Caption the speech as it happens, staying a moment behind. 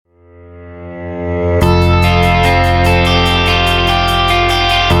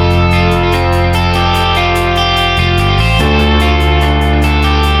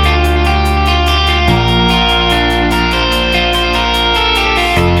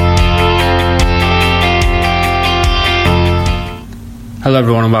Hello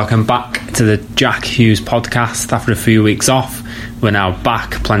everyone and welcome back to the Jack Hughes podcast. After a few weeks off, we're now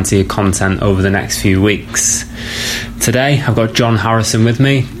back, plenty of content over the next few weeks. Today I've got John Harrison with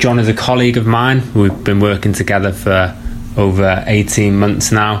me. John is a colleague of mine. We've been working together for over 18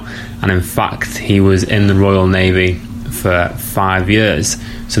 months now, and in fact he was in the Royal Navy for 5 years.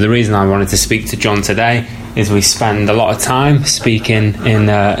 So the reason I wanted to speak to John today is we spend a lot of time speaking in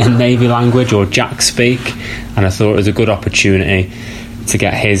Navy language, or Jack speak, and I thought it was a good opportunity to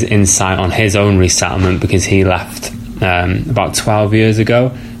get his insight on his own resettlement, because he left about 12 years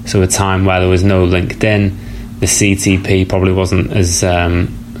ago, so a time where there was no LinkedIn, the CTP probably wasn't as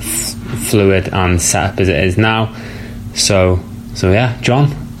fluid and set up as it is now. So yeah, John,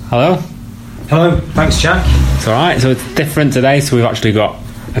 hello. Hello, thanks Jack. It's alright, so it's different today, so we've actually got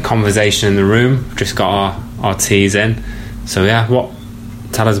a conversation in the room, just got our teas in. So yeah,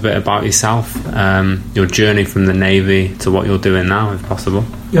 tell us a bit about yourself, your journey from the Navy to what you're doing now, if possible.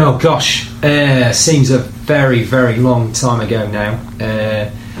 Oh gosh, seems a very, very long time ago now.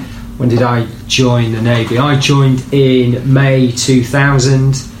 When did I join the Navy? I joined in May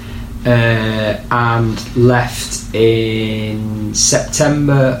 2000 and left in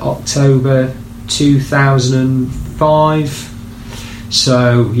October 2005.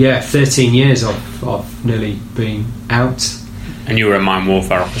 So yeah, 13 years I've nearly been out. And you were a mine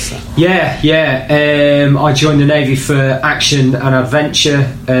warfare officer? Yeah. I joined the Navy for action and adventure,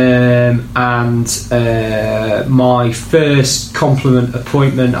 and my first complement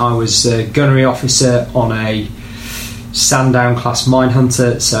appointment, I was a gunnery officer on a Sandown class mine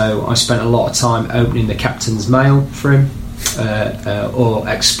hunter, so I spent a lot of time opening the captain's mail for him, or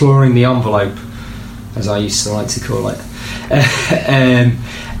exploring the envelope, as I used to like to call it.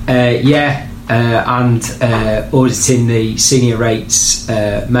 And auditing the senior rates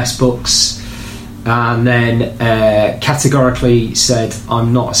mess books, and then categorically said,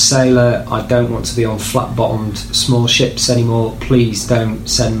 I'm not a sailor, I don't want to be on flat-bottomed small ships anymore, please don't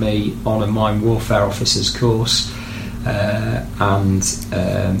send me on a mine warfare officer's course. I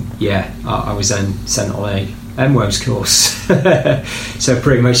was then sent on a MWOS course. So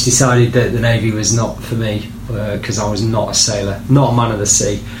pretty much decided that the Navy was not for me, because I was not a sailor, not a man of the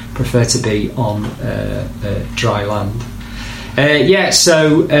sea, prefer to be on dry land.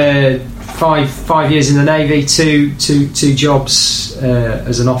 So 5 years in the Navy, two jobs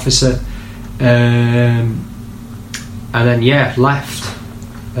as an officer, and then left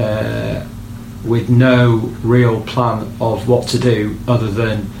with no real plan of what to do other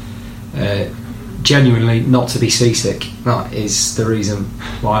than genuinely not to be seasick. That is the reason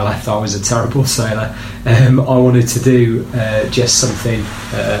why I left. I was a terrible sailor. I wanted to do just something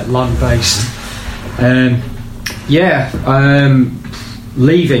land-based.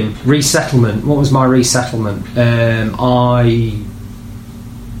 Leaving, resettlement. What was my resettlement? I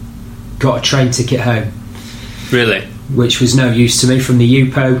got a train ticket home. Really? Which was no use to me, from the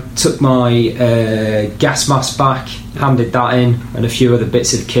UPO. Took my gas mask back, handed that in, and a few other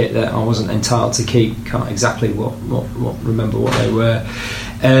bits of kit that I wasn't entitled to keep. Can't exactly remember what they were.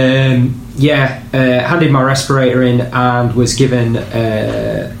 Handed my respirator in and was given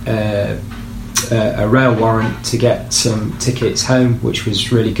a rail warrant to get some tickets home, which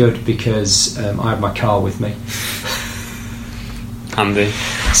was really good because I had my car with me. Handy.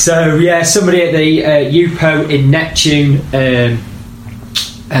 So somebody at the UPO in Neptune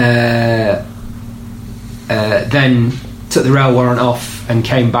then took the rail warrant off and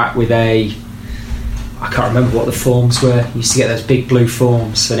came back with I can't remember what the forms were. You used to get those big blue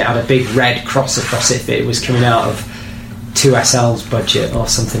forms, and it had a big red cross across it, but it was coming out of 2SL's budget or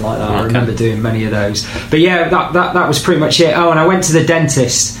something like that. Okay. I remember doing many of those. But yeah, that was pretty much it. Oh, and I went to the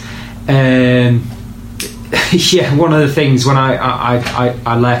dentist. One of the things when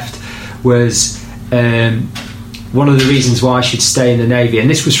I left was one of the reasons why I should stay in the Navy, and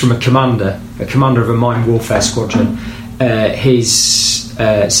this was from a commander of a mine warfare squadron.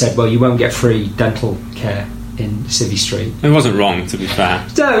 Said, well, you won't get free dental care in Civvy Street. It wasn't wrong, to be fair.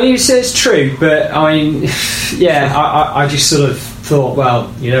 No, it's true, but I mean, I just sort of thought, well,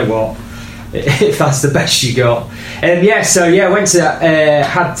 you know what, if that's the best you got. Went to that,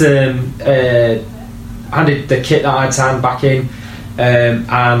 handed the kit that I had to hand back in,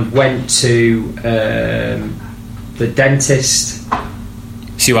 and went to the dentist.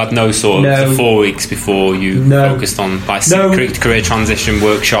 So you had no sort of the 4 weeks before you focused on career transition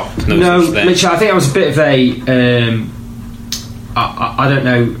workshop? Literally, I think I was a bit of a I don't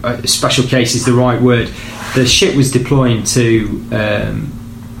know, special case is the right word. The ship was deploying to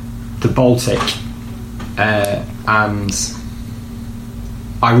the Baltic, and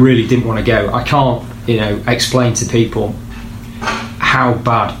I really didn't want to go. I can't, explain to people how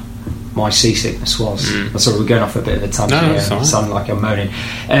bad my seasickness was. So we're going off a bit of a tangent here. It sounded like I'm moaning.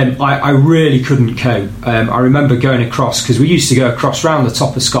 I really couldn't cope. I remember going across, because we used to go across round the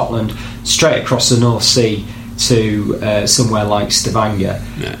top of Scotland, straight across the North Sea to somewhere like Stavanger.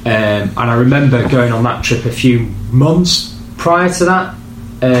 And I remember going on that trip a few months prior to that,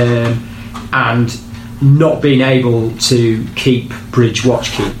 and not being able to keep bridge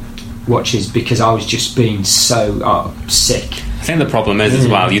watches because I was just being so sick. I think the problem is as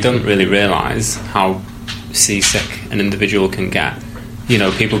well, you don't really realise how seasick an individual can get. You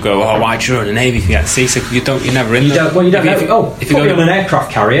know, people go, "Oh, why you're in the Navy if you get seasick?" You're never in there. Well, you don't know. If you go on an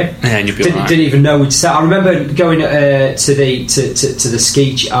aircraft carrier, and you'd be didn't even know we'd set. I remember going to the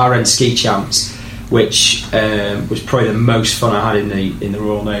ski RN ski champs, which was probably the most fun I had in the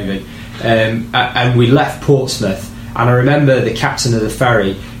Royal Navy. And we left Portsmouth, and I remember the captain of the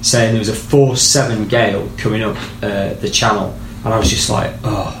ferry saying there was a 4-7 gale coming up the channel, and I was just like,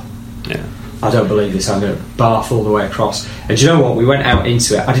 I don't believe this, I'm going to barf all the way across. And do you know what, we went out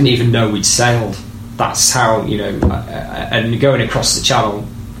into it, I didn't even know we'd sailed. That's how, and going across the channel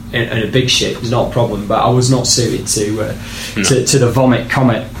in a big ship was not a problem, but I was not suited to the vomit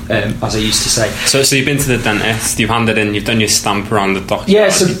comet, as I used to say. So you've been to the dentist, you've handed in, you've done your stamp around the doctor. Yeah,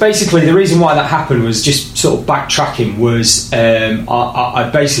 so basically the reason why that happened was just sort of backtracking, was I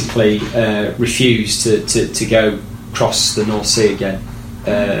basically refused to go across the North Sea again.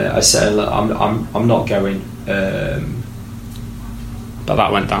 I said, look, I'm not going. But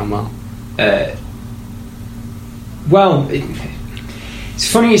that went down well. It's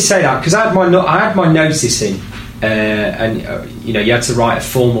funny you say that, because I had my notice in, and you had to write a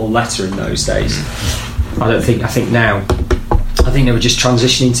formal letter in those days. I think now they were just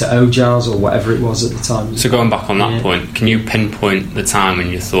transitioning to OJARs or whatever it was at the time. So going back on that point, can you pinpoint the time when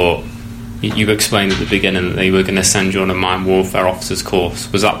you thought, you explained at the beginning that they were going to send you on a mine warfare officer's course?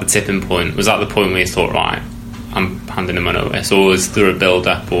 Was that the tipping point? Was that the point where you thought, right, I'm handing in my notice? Or was there a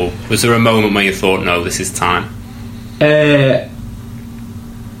build-up? Or was there a moment where you thought, no, this is time?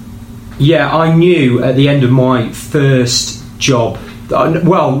 Yeah, I knew at the end of my first job.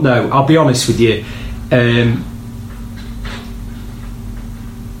 Well, no, I'll be honest with you.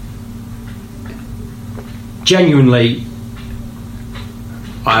 Genuinely,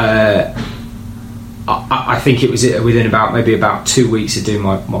 I think it was within about 2 weeks of doing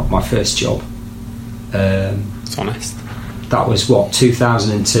my first job. It's honest. That was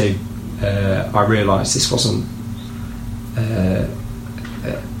 2002. I realised this wasn't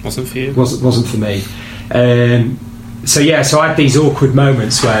for you. Wasn't for me. So I had these awkward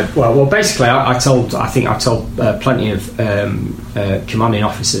moments where, basically, I told plenty of commanding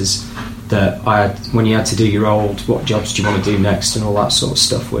officers that when you had to do your old, what jobs do you want to do next, and all that sort of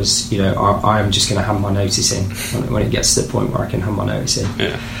stuff, was, I am just going to hand my notice in when it gets to the point where I can hand my notice in.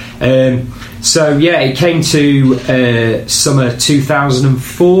 It came to summer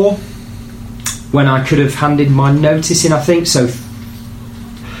 2004 when I could have handed my notice in, I think.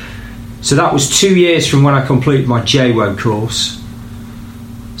 So that was 2 years from when I completed my JWO course.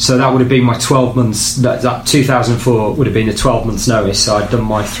 So that would have been my 12 months. That 2004 would have been a 12 months notice. So I'd done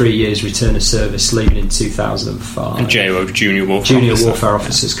my 3 years return of service, leaving in 2005. And JWO, Junior Warfare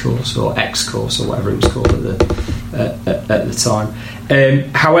Officers course, or X course, or whatever it was called at the time.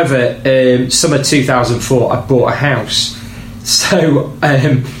 However, summer 2004, I bought a house. So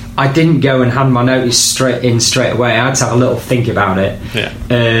I didn't go and hand my notice straight away. I had to have a little think about it.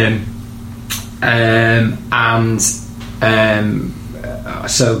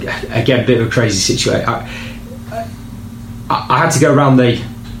 So again, a bit of a crazy situation. I had to go around the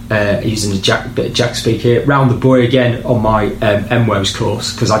using a bit of Jack speak here, round the buoy again on my MWOS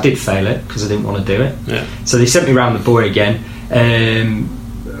course, because I did fail it because I didn't want to do it. So they sent me round the buoy again,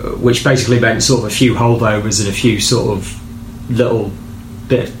 which basically meant sort of a few holdovers and a few sort of little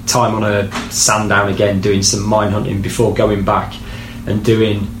bit of time on a sand down again, doing some mine hunting before going back and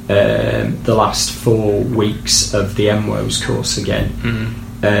doing the last 4 weeks of the MWOS course again.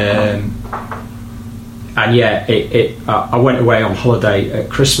 I went away on holiday at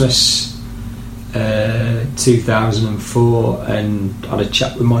Christmas 2004 and had a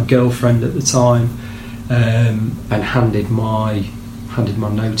chat with my girlfriend at the time, and handed my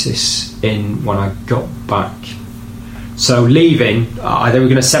notice in when I got back. So leaving, they were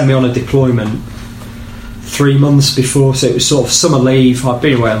going to send me on a deployment 3 months before, so it was sort of summer leave. I'd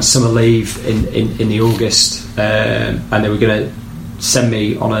been away on summer leave in the August, and they were going to send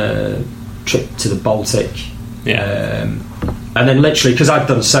me on a trip to the Baltic. And then literally, because I'd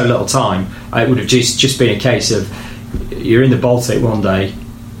done so little time, it would have just been a case of, you're in the Baltic one day,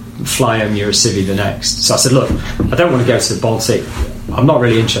 fly home, you're a civvy the next. So I said, look, I don't want to go to the Baltic. I'm not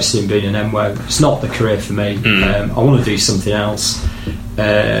really interested in being an MWO. It's not the career for me. I want to do something else.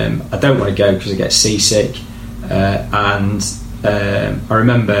 I don't want to go because I get seasick. And I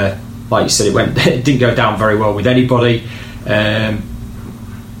remember, like you said, it didn't go down very well with anybody.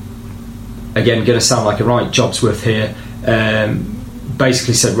 Again, going to sound like a right job's worth here.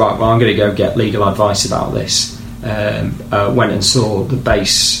 Basically said, right, well, I'm going to go get legal advice about this. Went and saw the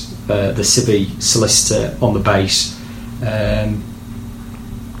base, the civvy solicitor on the base,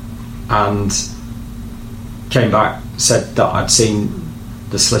 and came back, said that I'd seen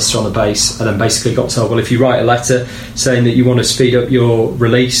the solicitor on the base, and then basically got told, well, if you write a letter saying that you want to speed up your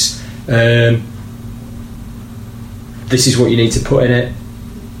release, this is what you need to put in it.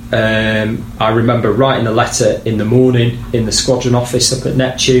 I remember writing a letter in the morning in the squadron office up at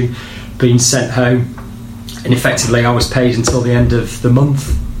Neptune, being sent home, and effectively I was paid until the end of the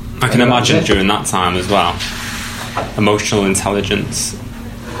month. I can imagine during that time as well, emotional intelligence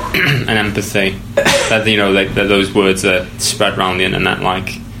and empathy. Those words are spread around the internet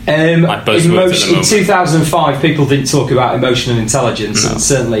like buzzwords at the moment. In 2005, people didn't talk about emotional intelligence, and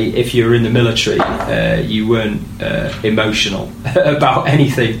certainly if you were in the military, you weren't emotional about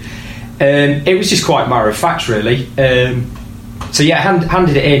anything. It was just quite matter of fact, really. So yeah,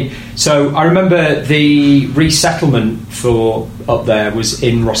 handed it in. So I remember the resettlement for up there was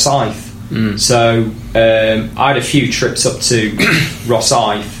in Rosyth. So I had a few trips up to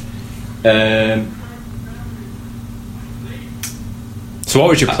Rosyth. So what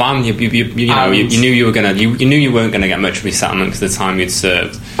was your plan? You knew you weren't gonna get much resettlement because of the time you'd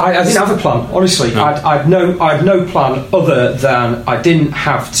served. I didn't have a plan, honestly. No. I had no plan other than I didn't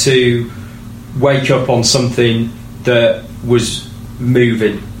have to wake up on something that was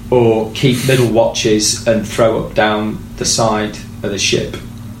moving or keep middle watches and throw up down the side of the ship.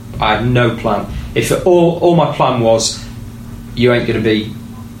 I had no plan. If all my plan was, you ain't going to be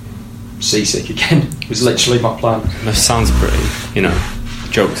seasick again, was literally my plan. That sounds pretty,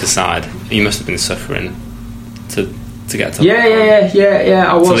 jokes aside, you must have been suffering to get to yeah,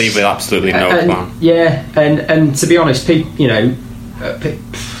 I was. To leave with absolutely no plan. Yeah, and to be honest, people,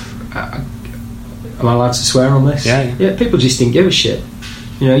 am I allowed to swear on this? Yeah, people just didn't give a shit.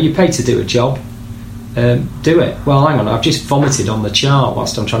 You pay to do a job, do it. Well, hang on, I've just vomited on the chart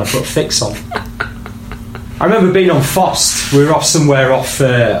whilst I'm trying to put a fix on. I remember being on FOST. We were off somewhere I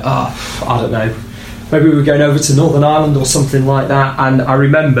don't know, maybe we were going over to Northern Ireland or something like that, and I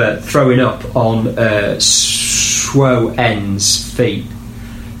remember throwing up on Swo N's feet.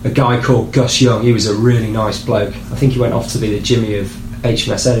 A guy called Gus Young. He was a really nice bloke. I think he went off to be the Jimmy of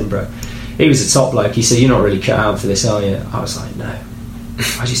HMS Edinburgh. He was a top bloke. He said, "You're not really cut out for this, are you?" I was like, "No,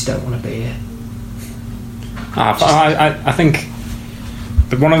 I just don't want to be here." I think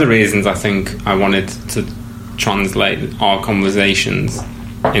one of the reasons I think I wanted to translate our conversations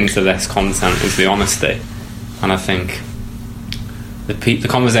into this content was the honesty, and I think the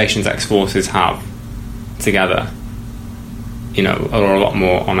conversations ex-forces have together, are a lot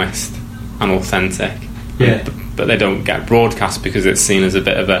more honest and authentic. Yeah. But they don't get broadcast because it's seen as a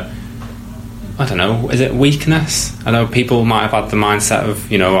bit of a, I don't know, is it weakness? I know people might have had the mindset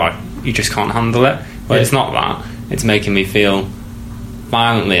of, you just can't handle it. But It's not that. It's making me feel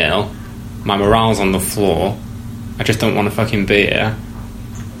violently ill. My morale's on the floor. I just don't want to fucking be here.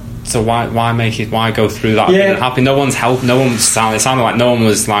 So why go through that being happy? No one's helped. It sounded like no one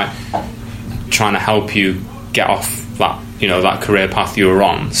was like trying to help you get off that, that career path you were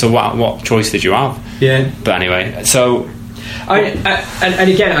on. So what choice did you have? Yeah. But anyway, so and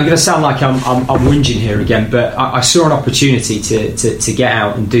again, I'm going to sound like I'm whinging here again, but I saw an opportunity to get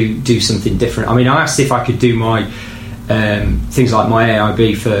out and do something different. I mean, I asked if I could do my things like my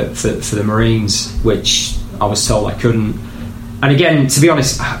AIB for the Marines, which I was told I couldn't. And again, to be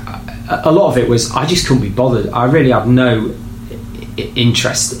honest, a lot of it was I just couldn't be bothered. I really had no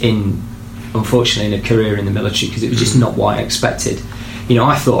interest in, unfortunately, in a career in the military because it was just not what I expected.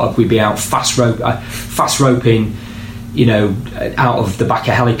 I thought we'd be out fast roping, out of the back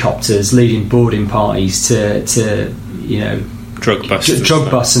of helicopters, leading boarding parties to drug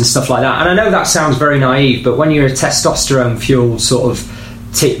busts and stuff like that. And I know that sounds very naive, but when you're a testosterone fueled sort of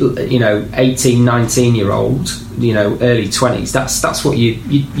 18, 19 year old, early 20s, that's what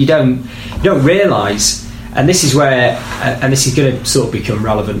you don't realise. And this is where, and this is going to sort of become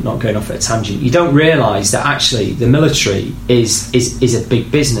relevant, not going off at a tangent. You don't realise that actually the military is a big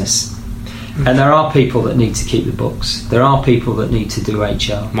business. And there are people that need to keep the books. There are people that need to do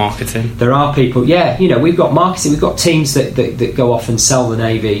HR. Marketing. There are people, we've got marketing, we've got teams that go off and sell the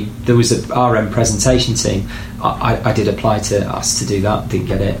Navy. There was a RM presentation team. I did apply to ask to do that, didn't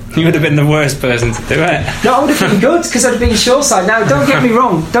get it. You would have been the worst person to do it. No, I would have been good because I'd have been shoreside. Now, don't get me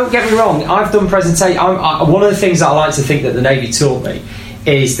wrong. I've done presentation. One of the things that I like to think that the Navy taught me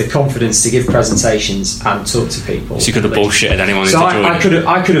is the confidence to give presentations and talk to people. So you could have bullshitted anyone. So I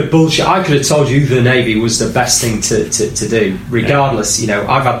could have bullshit. I could have told you the Navy was the best thing to do, regardless.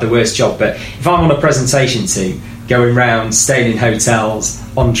 I've had the worst job, but if I'm on a presentation team, going round, staying in hotels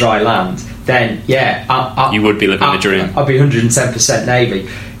on dry land, then you would be living the dream. I'd be 110% Navy.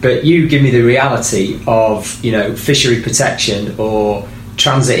 But you give me the reality of fishery protection or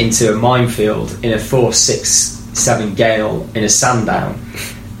transit into a minefield in a 4, 6, 7 gale in a sandown,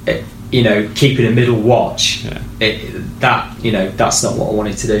 keeping a middle watch. That's not what I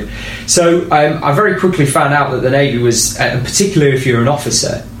wanted to do. So I very quickly found out that the Navy was, and particularly if you're an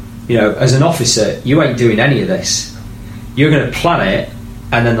officer, as an officer, you ain't doing any of this. You're going to plan it,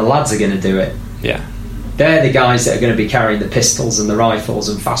 and then the lads are going to do it. Yeah, they're the guys that are going to be carrying the pistols and the rifles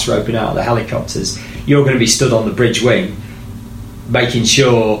and fast roping out of the helicopters. You're going to be stood on the bridge wing, making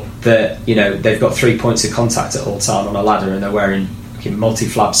sure that they've got 3 points of contact at all time on a ladder, and they're wearing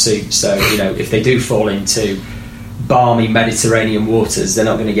multi-flap suits. So if they do fall into balmy Mediterranean waters, they're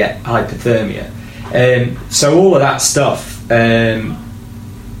not going to get hypothermia. So all of that stuff, I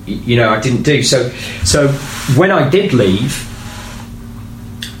didn't do. So when I did leave,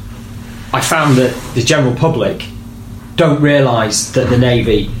 I found that the general public don't realise that the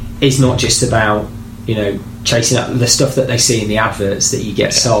Navy is not just about chasing up the stuff that they see in the adverts that you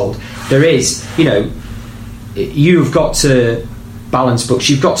get sold. There is, you've got to balance books,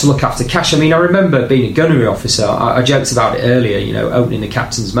 you've got to look after cash. I mean, I remember being a gunnery officer, I joked about it earlier, opening the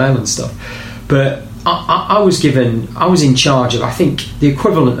captain's mail and stuff, but I was in charge of, I think, the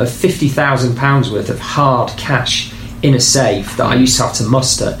equivalent of £50,000 worth of hard cash in a safe that I used to have to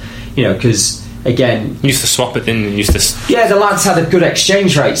muster, because again, you used to swap it in and the lads had a good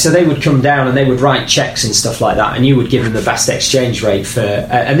exchange rate, so they would come down and they would write checks and stuff like that, and you would give them the best exchange rate for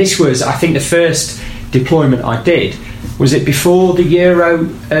and this was, I think, the first deployment I did was it before the Euro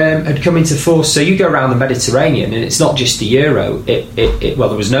had come into force. So you go around the Mediterranean and it's not just the Euro, well,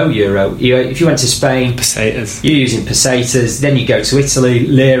 there was no Euro. If you went to Spain, pesetas, you're using pesetas, then you go to Italy,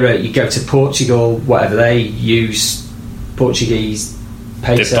 lira, you go to Portugal, whatever they use, Portuguese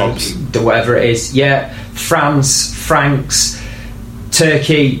peso, whatever it is, France, francs,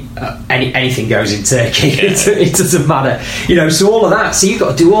 Turkey, anything goes in Turkey. It doesn't matter, so all of that, so you've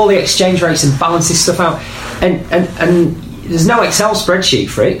got to do all the exchange rates and balance this stuff out, and there's no Excel spreadsheet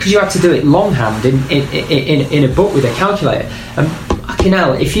for it because you have to do it longhand in a book with a calculator. And fucking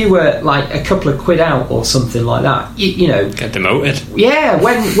hell, if you were like a couple of quid out or something like that, get demoted. Yeah,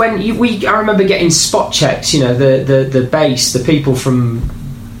 I remember getting spot checks. The base, the people from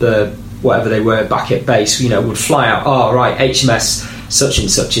the whatever they were back at base, would fly out. Oh right, HMS such and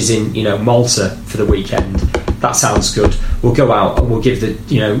such is in Malta for the weekend. That sounds good. We'll go out and we'll give the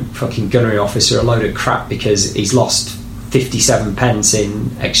fucking gunnery officer a load of crap because he's lost 57 pence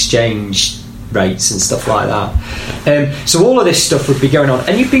in exchange rates and stuff like that. So all of this stuff would be going on,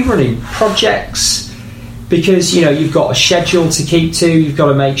 and you'd be running projects because you've got a schedule to keep to. You've got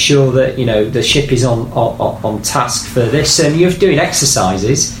to make sure that the ship is on task for this, and you're doing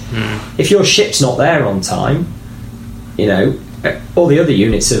exercises. If your ship's not there on time, all the other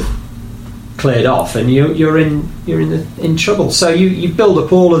units have cleared off, and you're in trouble. So you build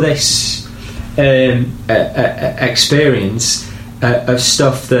up all of this experience of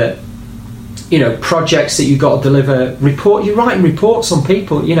stuff that projects that you've got to deliver. You're writing reports on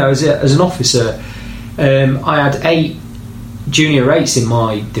people. As an officer, I had 8 junior rates in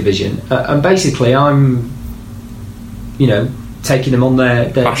my division, and basically I'm taking them on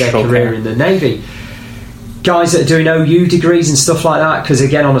their career in the Navy. Guys that are doing OU degrees and stuff like that, because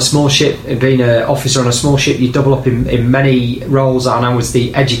again, on a small ship, being an officer on a small ship, you double up in many roles, and I was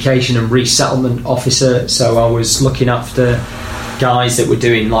the education and resettlement officer, so I was looking after guys that were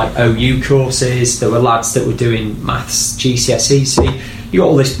doing like OU courses. There were lads that were doing maths, GCSE, so you got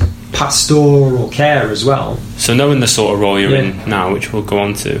all this pastoral care as well. So knowing the sort of role you're in now, which we'll go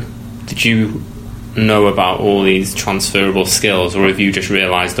on to, did you know about all these transferable skills, or have you just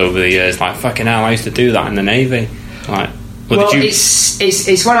realised over the years, like, fucking hell, I used to do that in the Navy?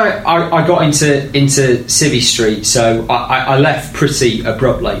 It's when I got into Civvy Street, so I left pretty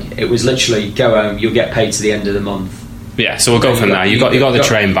abruptly. It was literally go home, you'll get paid to the end of the month. Yeah, so we'll go from there. You got the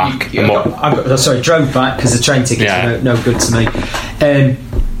train back. Drove back because the train tickets were no good to me.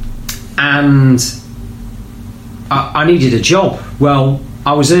 and I needed a job. Well,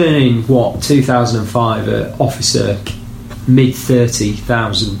 I was earning 2005 officer,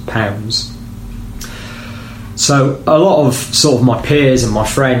 mid-£30,000. So a lot of sort of my peers and my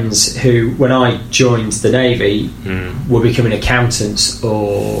friends who, when I joined the Navy, were becoming accountants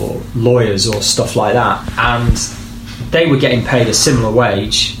or lawyers or stuff like that, and they were getting paid a similar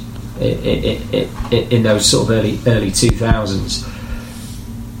wage in those sort of early 2000s.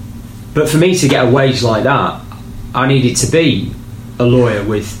 But for me to get a wage like that, I needed to be a lawyer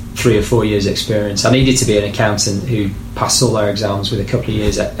with 3 or 4 years experience. I needed to be an accountant who passed all their exams with a couple of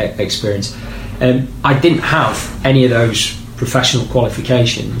years experience. I didn't have any of those professional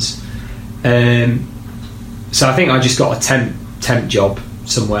qualifications, so I think I just got a temp job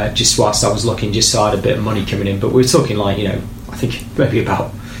somewhere just whilst I was looking, just so I had a bit of money coming in. But we were talking like, I think maybe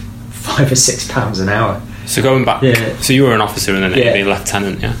about £5 or £6 an hour. So going back, so you were an officer in the Navy,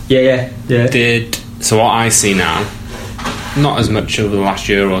 lieutenant, yeah. So what I see now, not as much over the last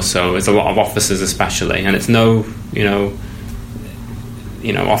year or so, is a lot of officers especially, and it's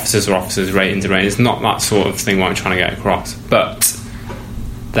officers are officers, ratings are ratings. It's not that sort of thing what I'm trying to get across. But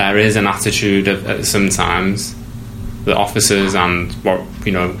there is an attitude of sometimes that officers and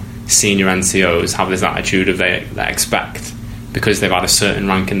senior NCOs have this attitude of they expect, because they've had a certain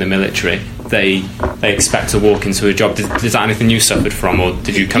rank in the military, they expect to walk into a job. Is that anything you suffered from, or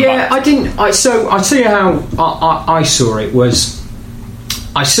did you come back? Yeah, I didn't. So I'll tell you how I saw it was,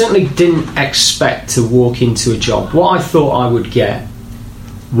 I certainly didn't expect to walk into a job. What I thought I would get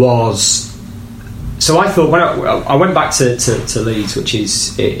was, so I thought when I went back to Leeds, which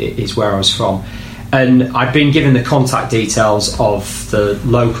is where I was from, and I'd been given the contact details of the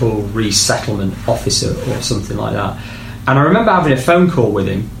local resettlement officer or something like that, and I remember having a phone call with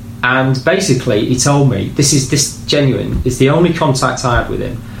him, and basically he told me, this genuine, it's the only contact I had with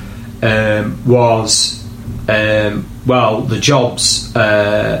him, was well, the jobs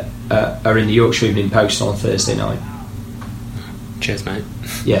are in the Yorkshire Evening Post on Thursday night. Cheers, mate.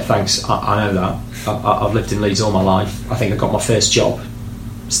 Yeah, thanks. I know that. I've lived in Leeds all my life. I think I got my first job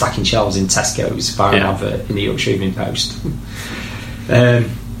stacking shelves in Tesco's via an advert in the Yorkshire Evening Post.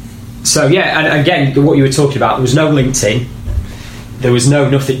 So yeah, and again, what you were talking about, there was no LinkedIn, there was no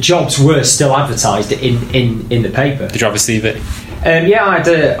nothing. Jobs were still advertised in the paper. Did you have a CV? Yeah, I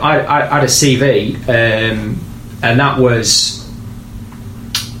had a CV, and that was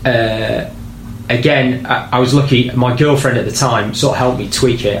again, I was lucky. My girlfriend at the time sort of helped me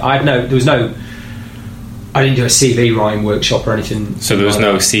tweak it. I didn't do a CV writing workshop or anything. So there was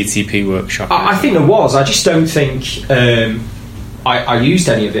no CTP workshop? I think there was. I just don't think I used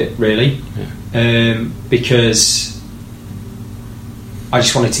any of it really, because I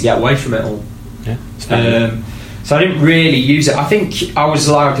just wanted to get away from it all. Yeah. So I didn't really use it. I think I was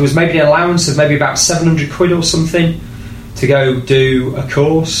allowed, there was maybe an allowance of maybe about £700 or something to go do a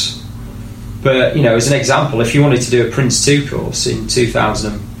course. But, as an example, if you wanted to do a Prince 2 course in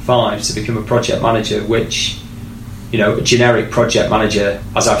 2005 to become a project manager, which, a generic project manager,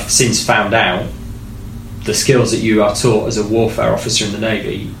 as I've since found out, the skills that you are taught as a warfare officer in the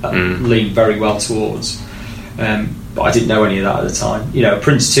Navy lean very well towards. But I didn't know any of that at the time. A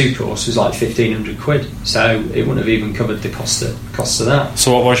Prince 2 course was like £1,500, so it wouldn't have even covered the cost of that.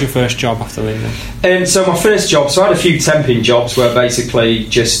 So what was your first job after leaving? So my first job, so I had a few temping jobs where I basically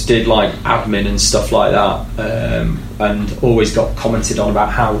just did like admin and stuff like that, and always got commented on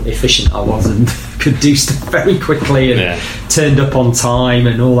about how efficient I was and could do stuff very quickly and turned up on time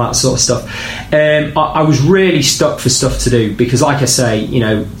and all that sort of stuff. I was really stuck for stuff to do because, like I say,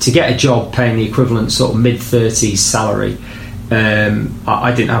 to get a job paying the equivalent sort of mid-30s salary,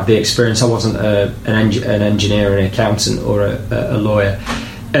 I didn't have the experience. I wasn't an engineer, an accountant or a lawyer.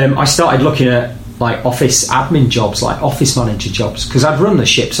 I started looking at like office admin jobs, like office manager jobs, because I'd run the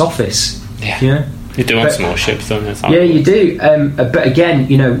ship's office. You do on small ships, don't you? Yeah, you do. But again,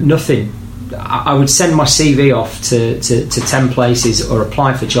 nothing. I would send my CV off to 10 places or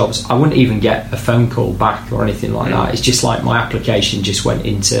apply for jobs. I wouldn't even get a phone call back or anything like that. It's just like my application just went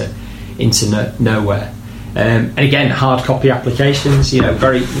into nowhere. And again, hard copy applications,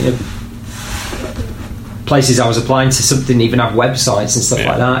 very places I was applying to, some didn't even have websites and stuff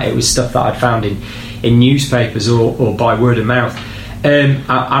like that. It was stuff that I'd found in newspapers or by word of mouth. And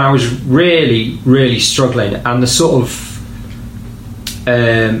I was really, really struggling. And the sort of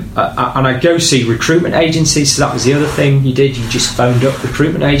and I'd go see recruitment agencies. So that was the other thing you did. You just phoned up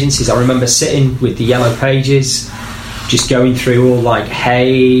recruitment agencies. I remember sitting with the yellow pages, just going through all like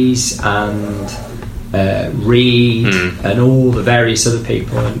Hayes and Reed and all the various other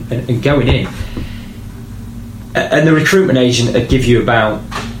people and going in. And the recruitment agent would give you about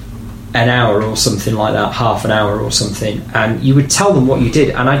an hour or something like that, half an hour or something, and you would tell them what you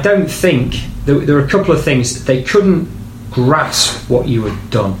did. And I don't think there were a couple of things they couldn't grasp what you had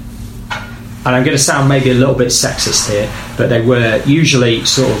done. And I'm going to sound maybe a little bit sexist here, but they were usually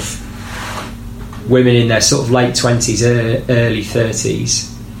sort of women in their sort of late 20s, early 30s,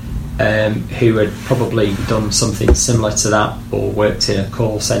 who had probably done something similar to that or worked in a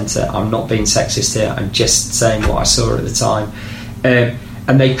call centre. I'm not being sexist here, I'm just saying what I saw at the time.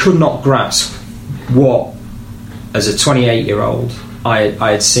 And they could not grasp what, as a 28-year-old, I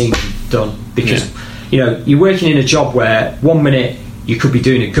had seen done. Because, you're working in a job where 1 minute you could be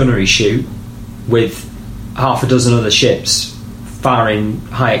doing a gunnery shoot with half a dozen other ships firing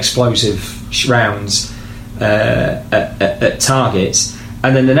high explosive rounds at targets,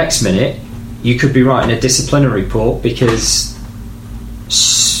 and then the next minute you could be writing a disciplinary report because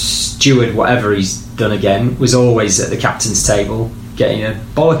steward, whatever he's done again, was always at the captain's table getting a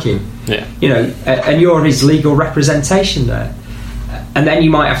bollocking. And you're his legal representation there, and then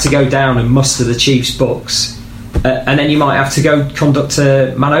you might have to go down and muster the chief's books, and then you might have to go conduct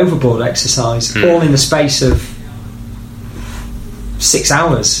a man overboard exercise, all in the space of 6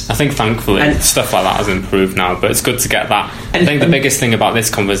 hours. I think thankfully stuff like that has improved now, but it's good to get that. I think the biggest thing about this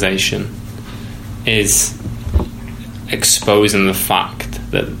conversation is exposing the fact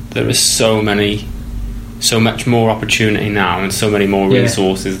that there is so much more opportunity now and so many more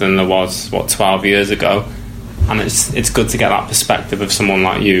resources than there was 12 years ago, and it's good to get that perspective of someone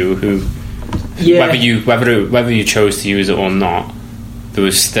like you who, whether you chose to use it or not, there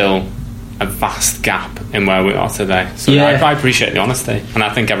was still a vast gap in where we are today. So I appreciate the honesty, and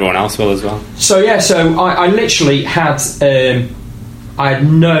I think everyone else will as well. So I literally had I had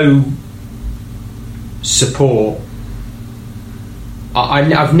no support.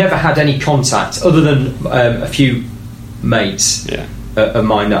 I've never had any contact other than a few mates of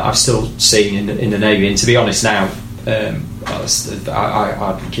mine that I've still seen in the Navy. And to be honest, now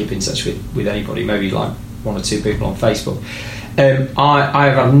I keep in touch with anybody, maybe like one or two people on Facebook. I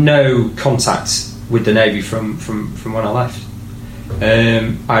have had no contact with the Navy from when I left.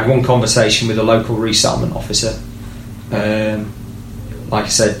 I had one conversation with a local resettlement officer. Like I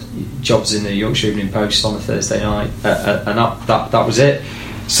said, jobs in the Yorkshire Evening Post on a Thursday night, and that was it.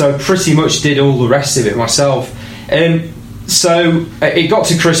 So pretty much did all the rest of it myself. So it got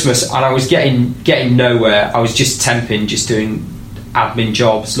to Christmas and I was getting nowhere. I was just temping, just doing admin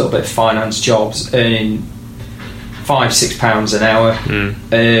jobs, a little bit of finance jobs, earning £5-6 an hour.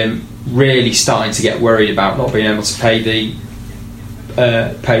 Really starting to get worried about not being able to pay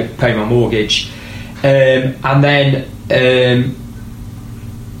pay my mortgage. And then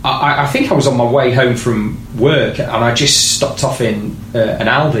I think I was on my way home from work and I just stopped off in an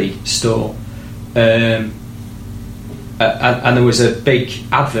Aldi store, and there was a big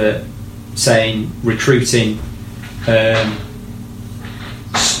advert saying recruiting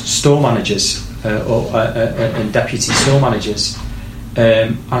store managers and deputy store managers.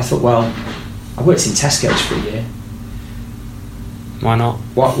 I thought, well, I worked in Tesco's for a year. Why not?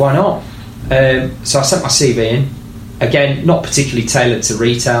 Why not? So I sent my CV in. Again, not particularly tailored to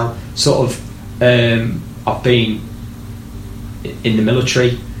retail. Sort of, I've been in the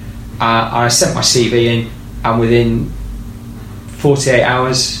military. I sent my CV in, and within 48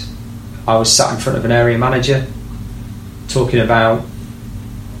 hours, I was sat in front of an area manager talking about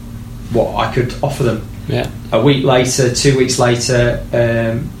what I could offer them. A week later, 2 weeks later,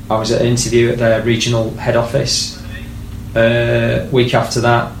 I was at an interview at their regional head office. Week after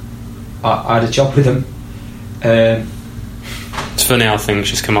that, I had a job with them. It's funny how things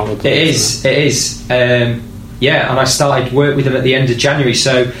just come out of the It is. And I started work with them at the end of January.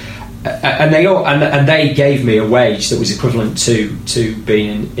 So, and they gave me a wage that was equivalent to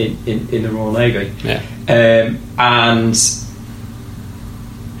being in the Royal Navy. And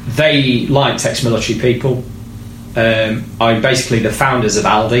they liked ex-military people. I'm basically the founders of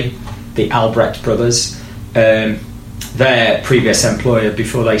Aldi, the Albrecht brothers. Their previous employer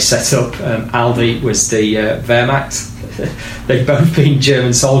before they set up Aldi was the Wehrmacht. They'd both been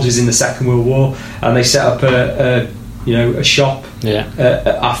German soldiers in the Second World War, and they set up a shop.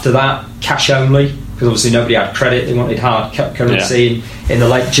 After that, cash only, because obviously nobody had credit. They wanted hard currency in the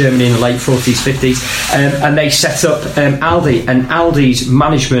late Germany in the late 40s, 50s, and they set up Aldi. And Aldi's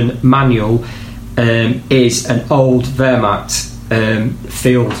management manual is an old Wehrmacht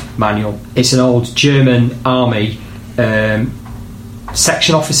field manual. It's an old German army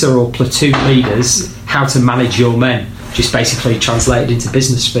section officer or platoon leaders how to manage your men, just basically translated into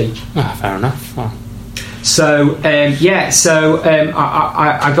business speak. Fair enough. So I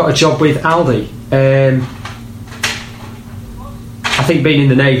got a job with Aldi. I think being in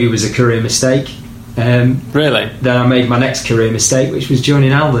the Navy was a career mistake. Really? Then I made my next career mistake, which was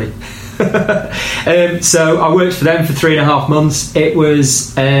joining Aldi. So I worked for them for 3.5 months. It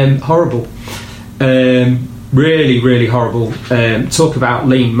was horrible. Really, really horrible. Talk about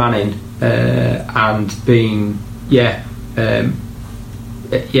lean manning and being,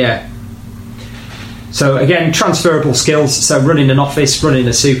 So again, transferable skills. So running an office, running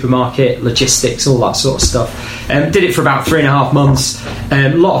a supermarket, logistics, all that sort of stuff. Did it for about 3.5 months. A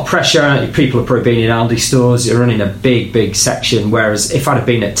lot of pressure. People have probably been in Aldi stores. You're running a big section. Whereas if I'd have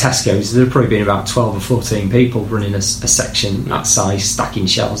been at Tesco's, there'd have probably been about 12 or 14 people running a section that size, stacking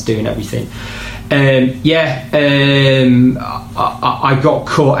shelves, doing everything. I got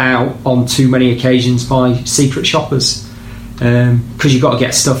caught out on too many occasions by secret shoppers. Because you've got to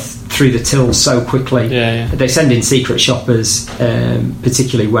get stuff through the till so quickly. They send in secret shoppers,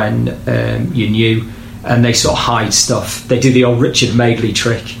 particularly when you're new, and they sort of hide stuff. They do the old Richard Madeley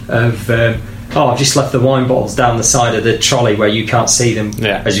trick of I've just left the wine bottles down the side of the trolley where you can't see them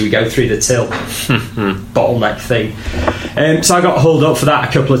as you go through the till. Bottleneck thing. So I got hauled up for that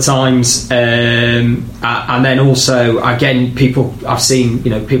a couple of times, and then also again, I've seen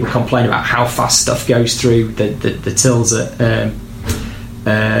people complain about how fast stuff goes through the tills at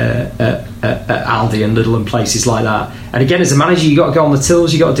Aldi and Lidl and places like that. And again, as a manager, you got to go on the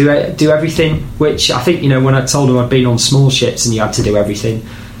tills, you got to do everything. Which I think when I told them I'd been on small ships and you had to do everything,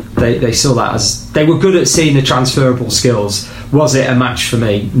 they saw that as they were good at seeing the transferable skills. Was it a match for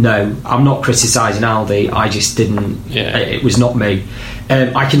me? No, I'm not criticising Aldi. I just didn't. It was not me.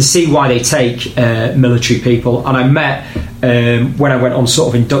 I can see why they take military people, and I met when I went on sort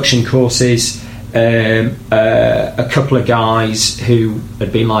of induction courses. A couple of guys who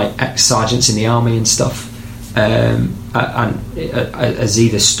had been like ex-sergeants in the army and stuff, and as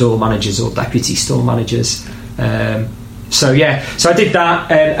either store managers or deputy store managers. So I did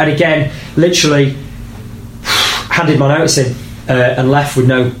that, and again, literally handed my notice in and left with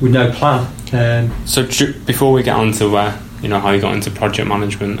no plan. So before we get on to how you got into project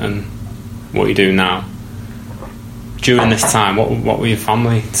management and what you do now, during this time, what were your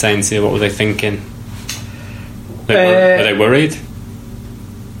family saying to you? What were they thinking? Were they worried?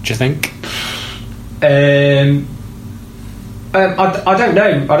 Do you think? I don't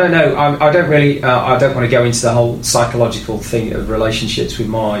know. I don't really. I don't want to go into the whole psychological thing of relationships with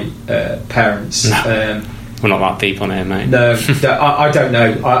my parents. No. We're not that deep on here, mate. No, I don't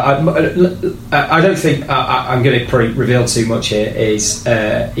know. I don't think I'm going to probably reveal too much here. Is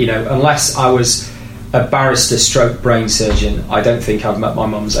unless I was a barrister stroke brain surgeon, I don't think I've met my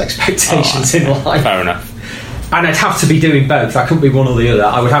mum's expectations in life. Fair enough. And I'd have to be doing both. I couldn't be one or the other.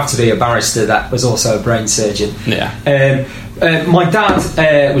 I would have to be a barrister that was also a brain surgeon. My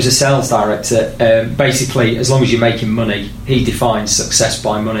dad was a sales director. Basically, as long as you're making money, he defines success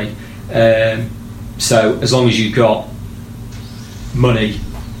by money. So as long as you've got money,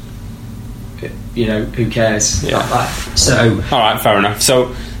 who cares? Like that. So all right, fair enough.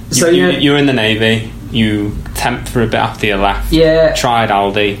 So you were in the Navy. You temped for a bit after you left. Yeah. Tried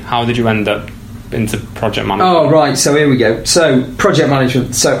Aldi. How did you end up into project management? Oh right, so here we go. So project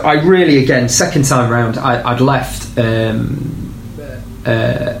management. So I really, again, second time round, I'd left with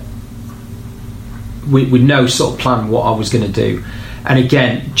no sort of plan what I was going to do. And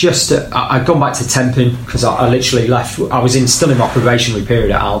again, I'd gone back to temping because I literally left. I was still in my probationary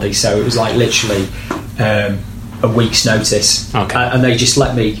period at Aldi, so it was like literally a week's notice. Okay. And they just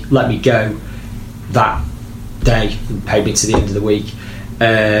let me go that day and paid me to the end of the week.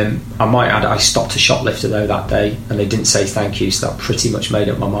 I might add, I stopped a shoplifter though that day, and they didn't say thank you, so that pretty much made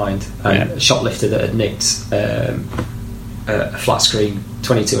up my mind. And a shoplifter that had nicked a flat screen,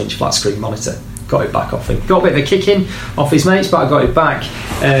 22-inch flat screen monitor. Got it back off him. Got a bit of a kicking off his mates, but I got it back.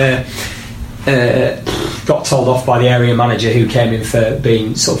 Got told off by the area manager, who came in for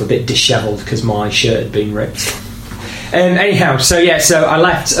being sort of a bit dishevelled because my shirt had been ripped. Anyhow, so I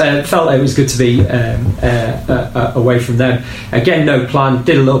left. Felt it was good to be away from them. Again, no plan.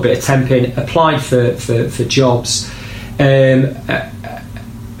 Did a little bit of temping. Applied for jobs.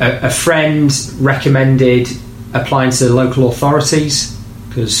 A friend recommended applying to the local authorities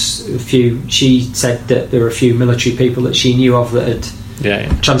because she said that there were a few military people that she knew of that had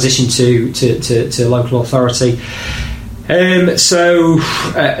transitioned to local authority. So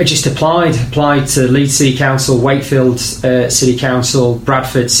I just applied to Leeds City Council, Wakefield City Council,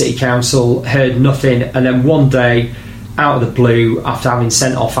 Bradford City Council, heard nothing, and then one day, out of the blue, after having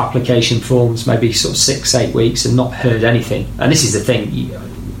sent off application forms maybe sort of 6-8 weeks and not heard anything, and this is the thing,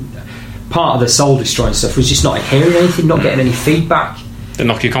 part of the soul destroying stuff was just not hearing anything, not getting any feedback. Did it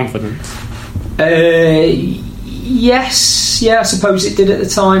knock your confidence? Yes, I suppose it did at the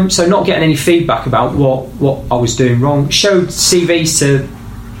time. So not getting any feedback about what I was doing wrong. Showed CVs to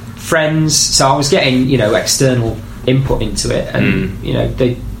friends, so I was getting external input into it, and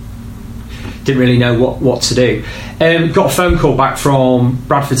they didn't really know what to do. Got a phone call back from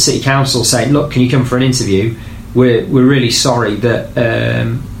Bradford City Council saying, look, can you come for an interview? We're really sorry that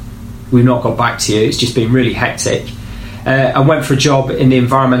we've not got back to you. It's just been really hectic. I went for a job in the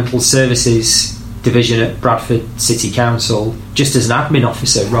Environmental Services Division at Bradford City Council, just as an admin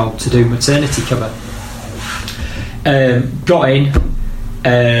officer role to do maternity cover. Got in,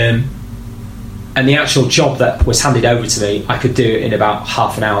 and the actual job that was handed over to me, I could do it in about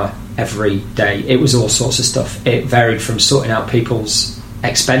half an hour every day. It was all sorts of stuff. It varied from sorting out people's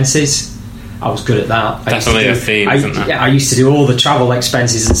expenses. I was good at that. Definitely a theme, isn't it? Yeah, I used to do all the travel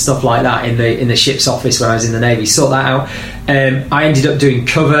expenses and stuff like that in the ship's office when I was in the Navy. Sort that out. I ended up doing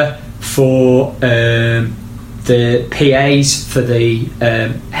cover for the PAs for the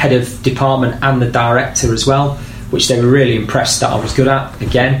head of department and the director as well, which they were really impressed that I was good at,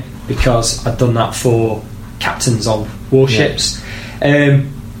 again, because I'd done that for captains on warships. Yeah.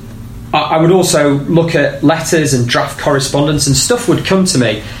 I would also look at letters and draft correspondence, and stuff would come to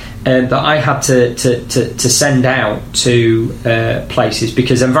me that I had to send out to places,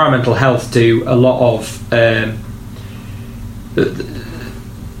 because Environmental Health do a lot of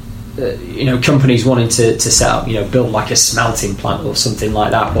companies wanting to set up, build like a smelting plant or something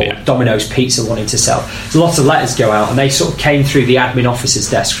like that, or Domino's Pizza wanting to sell. Lots of letters go out, and they sort of came through the admin officer's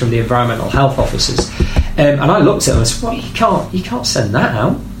desk from the environmental health officers, and I looked at them and said, well, you can't send that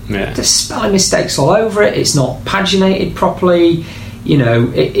out. Yeah. There's spelling mistakes all over it. It's not paginated properly.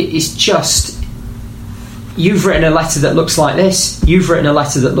 It's just, you've written a letter that looks like this. You've written a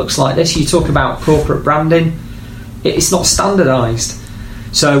letter that looks like this. You talk about corporate branding. It's not standardised.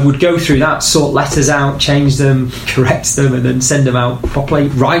 So I would go through that, sort letters out, change them, correct them, and then send them out properly.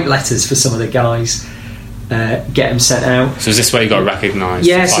 Write letters for some of the guys, get them sent out. So is this where you got recognised?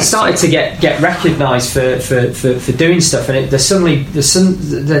 Yes, I started to get recognised for doing stuff, and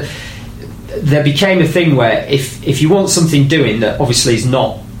there became a thing where if you want something doing that obviously is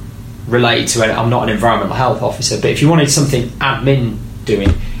not related to it, I'm not an environmental health officer, but if you wanted something admin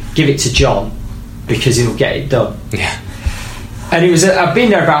doing, give it to John, because he'll get it done. Yeah. And I've been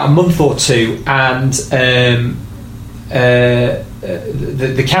there about a month or two, and the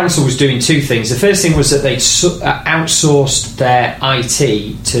council was doing two things. The first thing was that they'd outsourced their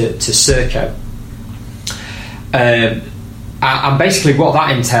IT to Serco. And basically what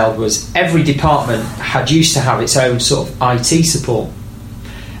that entailed was every department had used to have its own sort of IT support,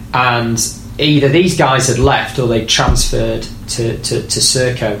 and either these guys had left or they transferred to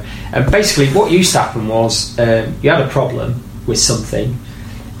Serco. And basically what used to happen was you had a problem with something,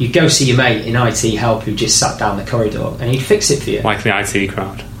 you'd go see your mate in IT help who just sat down the corridor, and he'd fix it for you. Like the IT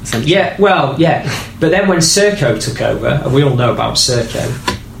crowd, essentially. Yeah, well, yeah. But then when Serco took over, and we all know about Serco,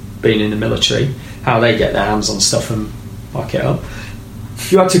 being in the military, how they get their hands on stuff and lock it up,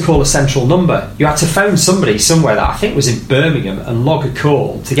 you had to call a central number. You had to phone somebody somewhere that I think was in Birmingham and log a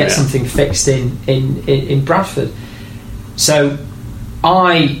call to get something fixed in Bradford. So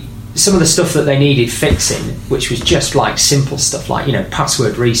some of the stuff that they needed fixing, which was just like simple stuff like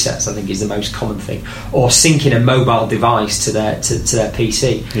password resets, I think is the most common thing, or syncing a mobile device to their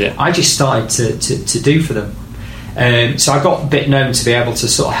PC. Yeah. I just started to do for them. So I got a bit known to be able to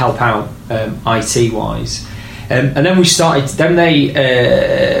sort of help out IT wise. And then we started. Then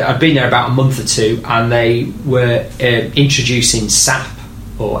I'd been there about a month or two, and they were introducing SAP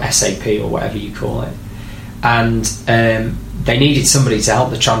or SAP or whatever you call it, and they needed somebody to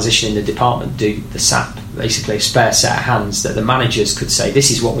help the transition in the department do the SAP, basically a spare set of hands that the managers could say, this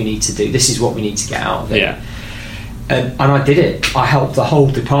is what we need to do, this is what we need to get out of it. Yeah. And I did it. I helped the whole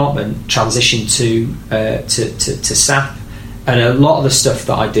department transition to SAP. And a lot of the stuff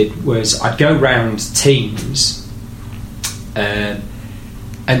that I did was I'd go round teams and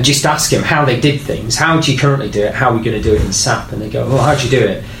just ask them how they did things. How do you currently do it? How are we going to do it in SAP? And they go, well, how do you do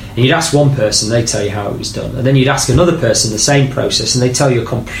it? And you'd ask one person, they'd tell you how it was done. And then you'd ask another person the same process, and they'd tell you a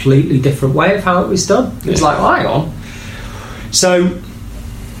completely different way of how it was done. It was like, well, hang on. So,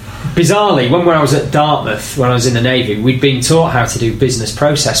 bizarrely, when I was at Dartmouth, when I was in the Navy, we'd been taught how to do business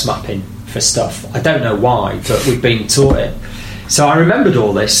process mapping for stuff. I don't know why, but we'd been taught it. So I remembered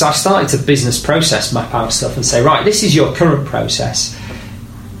all this. So I started to business process map out stuff and say, right, this is your current process.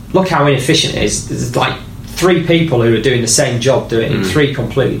 Look how inefficient it is. There's like 3 people who are doing the same job do it in 3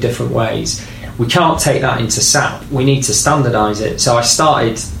 completely different ways. We can't take that into SAP. We need to standardise it. So I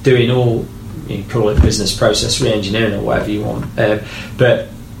started doing all, you call it business process re-engineering or whatever you want, but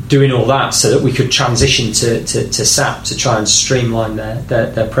doing all that so that we could transition to SAP to try and streamline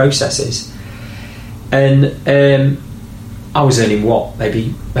their processes. And I was earning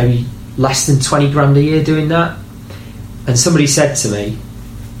maybe less than 20 grand a year doing that. And somebody said to me,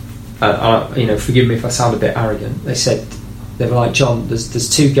 forgive me if I sound a bit arrogant, they were like, John, there's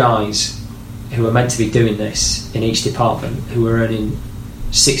two guys who are meant to be doing this in each department who are earning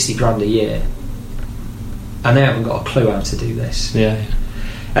 60 grand a year, and they haven't got a clue how to do this. Yeah.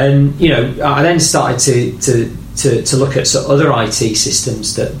 And I then started to look at sort of other IT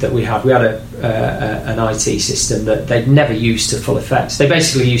systems that we had. We had an IT system that they'd never used to full effect. They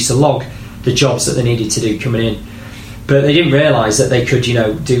basically used to log the jobs that they needed to do coming in, but they didn't realise that they could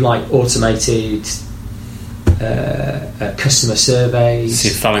do like automated customer surveys. So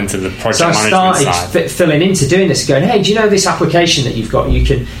you fell into the project so management I started side. filling into doing this, going, hey, do you know this application that you've got? You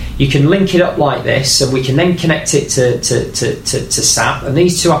can link it up like this, and we can then connect it to SAP, and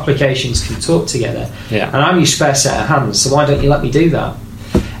these two applications can talk together. Yeah. And I'm your spare set of hands, so why don't you let me do that?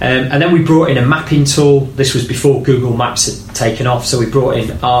 And then we brought in a mapping tool. This was before Google Maps had taken off, so we brought in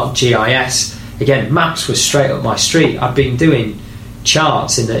ArcGIS. Again, maps was straight up my street. I've been doing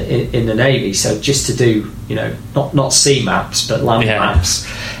charts in the Navy, so just to do not sea maps but land maps.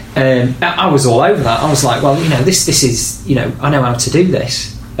 I was all over that. I was like, well, this is I know how to do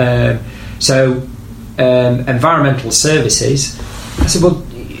this. So environmental services, I said, well,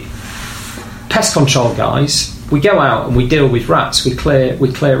 pest control guys, we go out and we deal with rats. We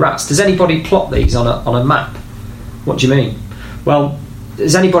clear rats. Does anybody plot these on a map? What do you mean? Well,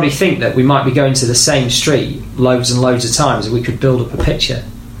 does anybody think that we might be going to the same street loads and loads of times and we could build up a picture?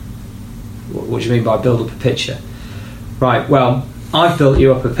 What do you mean by build up a picture? Right, well, I've built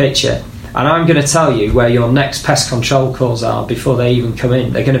you up a picture, and I'm going to tell you where your next pest control calls are before they even come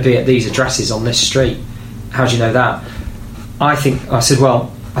in. They're going to be at these addresses on this street. How do you know that? I said, well,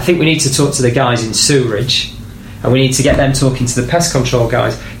 I think we need to talk to the guys in sewerage, and we need to get them talking to the pest control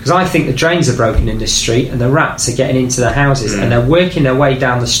guys, because I think the drains are broken in this street and the rats are getting into the houses and they're working their way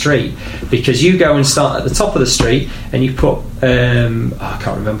down the street, because you go and start at the top of the street and you put I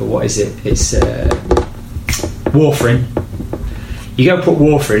can't remember what is it, it's warfarin. You go put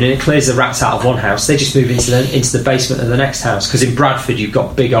warfarin and it clears the rats out of one house. They just move into the basement of the next house, because in Bradford you've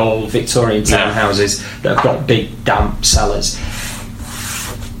got big old Victorian townhouses that have got big damp cellars.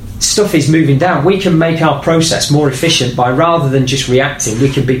 Stuff is moving down. We can make our process more efficient by, rather than just reacting, we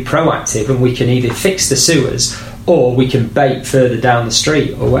can be proactive, and we can either fix the sewers or we can bait further down the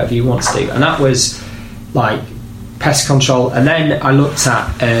street or whatever you want to do. And that was like pest control. And then I looked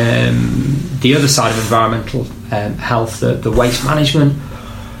at the other side of environmental health, the waste management.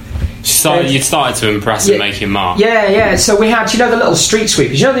 You started to impress and make your mark. Yeah. So we had, the little street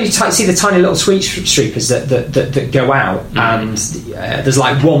sweepers. You see the tiny little street sweepers that go out, and there's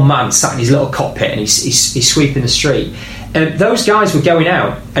like one man sat in his little cockpit and he's sweeping the street. Those guys were going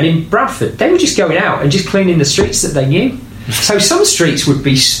out, and in Bradford they were just going out and just cleaning the streets that they knew. So some streets would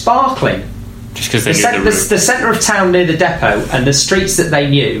be sparkling. Just because the centre of town near the depot, and the streets that they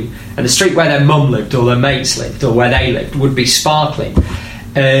knew, and the street where their mum lived or their mates lived or where they lived would be sparkling.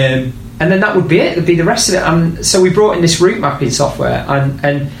 And then that would be it. It'd be the rest of it. And so we brought in this route mapping software,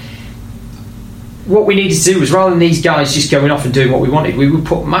 and what we needed to do was, rather than these guys just going off and doing what we wanted, we would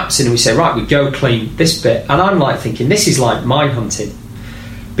put maps in and we say, right, we go clean this bit. And I'm like thinking, this is like mine hunting,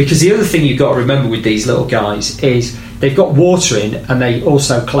 because the other thing you've got to remember with these little guys is they've got water in, and they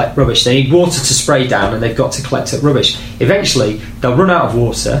also collect rubbish. They need water to spray down, and they've got to collect up rubbish. Eventually they'll run out of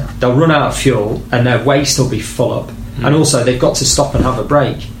water, they'll run out of fuel, and their waste will be full up. And also they've got to stop and have a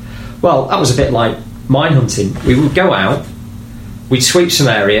break. Well, that was a bit like mine hunting. We would go out, we'd sweep some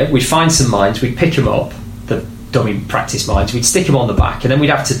area, we'd find some mines, we'd pick them up, the dummy practice mines, we'd stick them on the back, and then we'd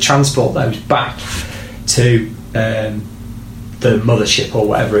have to transport those back to the mothership or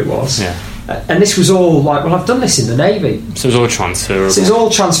whatever it was. Yeah. And this was all like, well, I've done this in the Navy. So it was all transferable. So it was all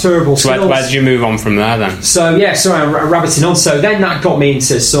transferable skills. Where did you move on from there then? So I'm rabbiting on. So then that got me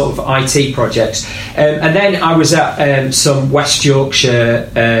into sort of IT projects. And then I was at some West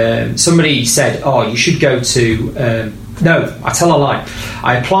Yorkshire. Somebody said, oh, you should go to... no, I tell a lie.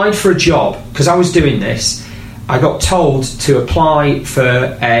 I applied for a job because I was doing this. I got told to apply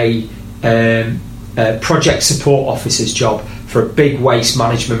for a project support officer's job for a big waste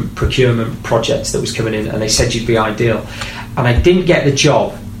management procurement project that was coming in, and they said you'd be ideal. And I didn't get the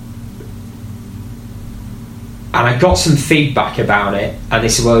job, and I got some feedback about it, and they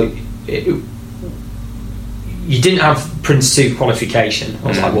said, well, you didn't have Prince 2 qualification. I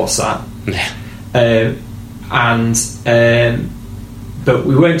was like, what's that? but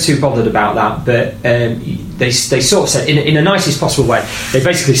we weren't too bothered about that. But they sort of said, in the nicest possible way, they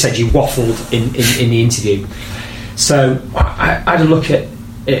basically said you waffled in the interview. So I had a look at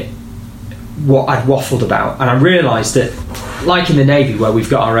it, what I'd waffled about, and I realised that, like in the Navy where we've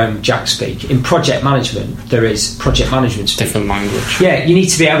got our own Jack speak, in project management there is project management speak. Different language. Yeah, you need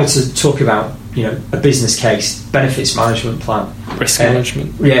to be able to talk about, a business case, benefits management plan, risk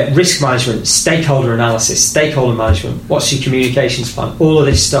management. Yeah, risk management, stakeholder analysis, stakeholder management, what's your communications plan, all of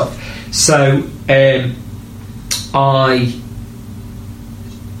this stuff. So I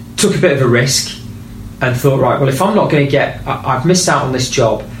took a bit of a risk and thought, right, well, if I'm not going to I've missed out on this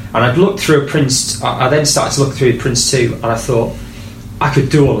job. And I'd looked through I then started to look through Prince 2, and I thought I could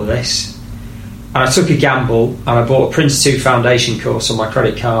do all of this. And I took a gamble, and I bought a Prince 2 foundation course on my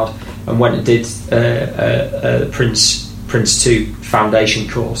credit card and went and did a Prince 2 foundation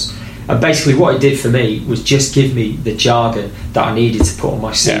course. And basically what it did for me was just give me the jargon that I needed to put on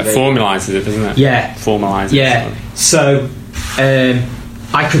my CV. Yeah, it formalises it, doesn't it? Yeah. Formalises yeah. it. So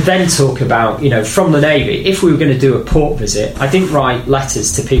I could then talk about, from the Navy, if we were going to do a port visit, I didn't write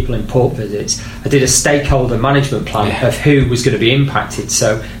letters to people in port visits. I did a stakeholder management plan of who was going to be impacted.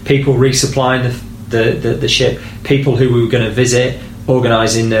 So people resupplying the ship, people who we were going to visit,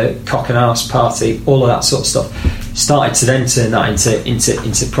 organising the cock and arse party, all of that sort of stuff. Started to then turn that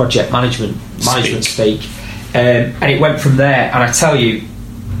into project management speak. And it went from there. And I tell you,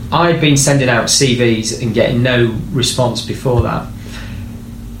 I'd been sending out CVs and getting no response before that.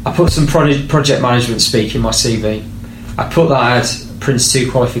 I put some project management speak in my CV. I put that I had Prince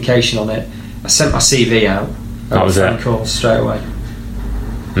 2 qualification on it. I sent my CV out. That was phone it. Calls straight away.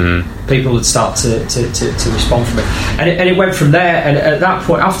 People would start to respond from it, and it went from there. And at that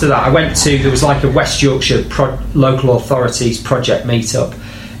point, after that, there was like a West Yorkshire local authorities project meetup.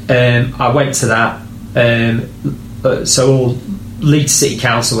 I went to that. So all Leeds City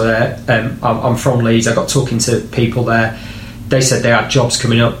Council were there. I'm from Leeds. I got talking to people there. They said they had jobs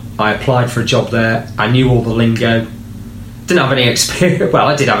coming up. I applied for a job there. I knew all the lingo. Didn't have any experience. Well,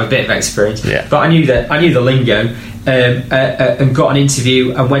 I did have a bit of experience, but I knew the lingo. And got an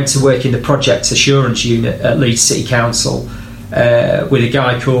interview and went to work in the project assurance unit at Leeds City Council with a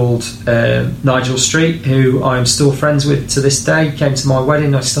guy called Nigel Street, who I'm still friends with to this day. He came to my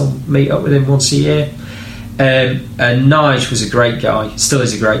wedding. I still meet up with him once a year. And Nigel was a great guy. Still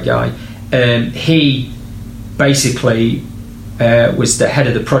is a great guy. He basically was the head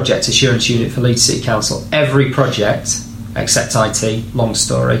of the project assurance unit for Leeds City Council. Every project, except IT, long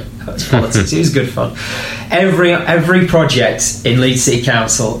story, it's politics, it was good fun. Every project in Leeds City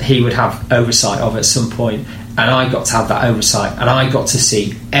Council he would have oversight of at some point, and I got to have that oversight, and I got to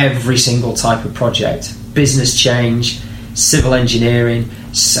see every single type of project: business change, civil engineering,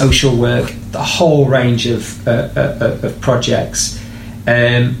 social work, the whole range of projects.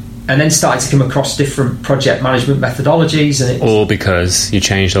 And then started to come across different project management methodologies, and all because you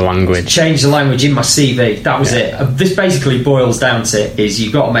changed the language. Changed the language in my CV. That was it. This basically boils down to is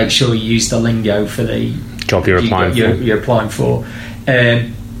you've got to make sure you use the lingo for the job you're applying for.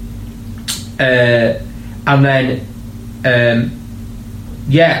 And then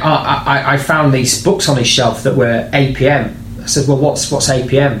I found these books on his shelf that were APM. I said, well, what's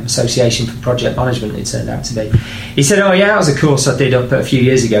APM? Association for Project Management, it turned out to be. He said, oh yeah, that was a course I did up a few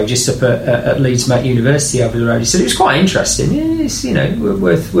years ago, just up at Leeds Met University over the road. He said, it was quite interesting. It's,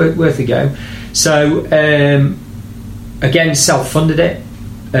 worth a go. So, again, self-funded it.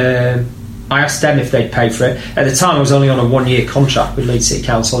 I asked them if they'd pay for it. At the time, I was only on a 1-year contract with Leeds City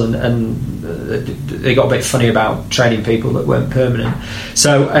Council, and they got a bit funny about training people that weren't permanent.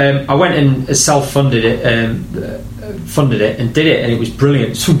 So I went and self-funded it, funded it and did it, and it was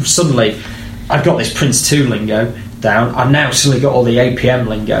brilliant. So suddenly I'd got this Prince 2 lingo down. I'd now suddenly got all the APM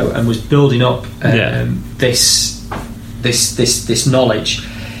lingo and was building up this knowledge.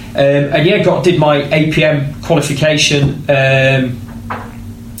 Did my APM qualification and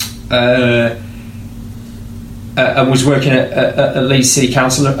was working at Leeds City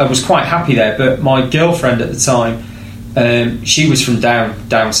Council. I was quite happy there, but my girlfriend at the time, she was from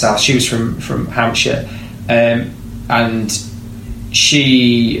down south. She was from Hampshire, and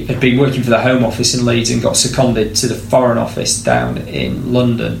she had been working for the Home Office in Leeds and got seconded to the Foreign Office down in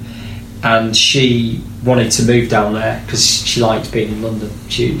London, and she wanted to move down there because she liked being in London.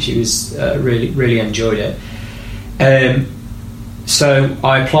 She was really enjoyed it. So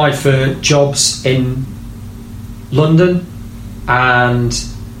I applied for jobs in London, and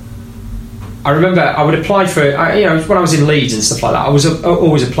I remember I would apply for, when I was in Leeds and stuff like that, I was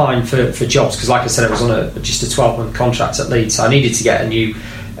always applying for jobs because, like I said, I was on just a 12-month contract at Leeds, so I needed to get a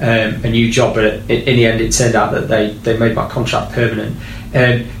a new job, but in the end it turned out that they made my contract permanent.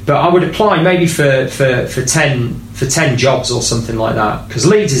 But I would apply maybe for 10 jobs or something like that, because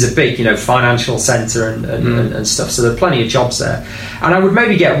Leeds is a big, financial centre and stuff, so there are plenty of jobs there, and I would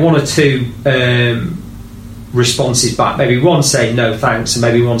maybe get 1 or 2 responses back, maybe one saying no thanks, and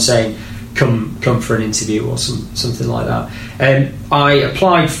maybe one saying come for an interview or something like that. I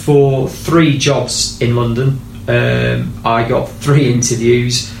applied for 3 jobs in London. I got 3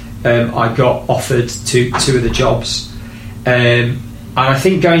 interviews. I got offered 2 of the jobs, and I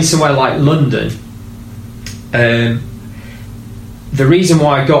think going somewhere like London, the reason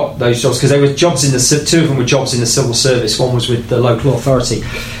why I got those jobs, because they were jobs 2 of them were jobs in the civil service, one was with the local authority.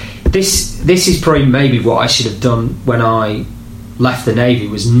 This is probably maybe what I should have done when I left the Navy,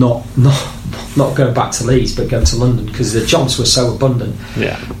 was not go back to Leeds but go to London, because the jobs were so abundant.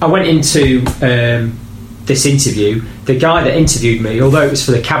 I went into this interview. The guy that interviewed me, although it was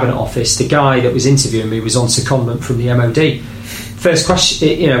for the Cabinet Office, the guy that was interviewing me was on secondment from the MOD. First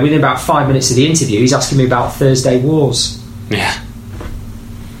question, within about 5 minutes of the interview, he's asking me about Thursday wars.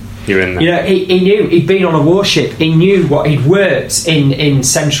 You're in there. He knew he'd been on a warship. He knew what he'd worked in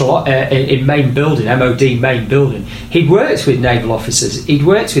central, in main building, MOD main building. He'd worked with naval officers. He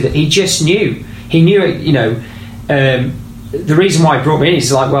just knew. He knew it. The reason why he brought me in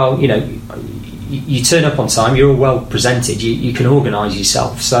is like, well, you turn up on time. You're all well presented. You can organise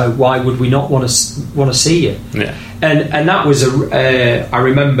yourself. So why would we not want to see you? And that was I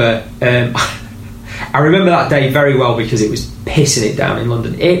remember. I remember that day very well, because it was pissing it down in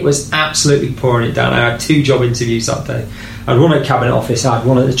London. It was absolutely pouring it down. I had 2 job interviews that day. I had one at Cabinet Office, I had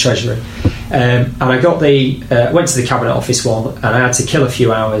one at the Treasury, and I got went to the Cabinet Office one, and I had to kill a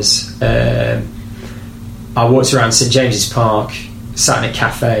few hours. I walked around St James's Park, sat in a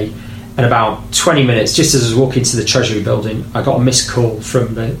cafe, and about 20 minutes, just as I was walking to the Treasury building, I got a missed call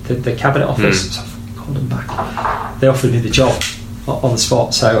from the Cabinet Office. So I called them back. They offered me the job on the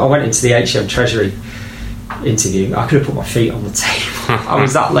spot. So I went into the HM Treasury interview. I could have put my feet on the table. I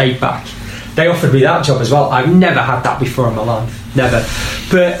was that laid back. They offered me that job as well. I've never had that before in my life, never.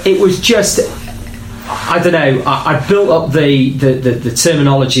 But it was just, I don't know, I built up the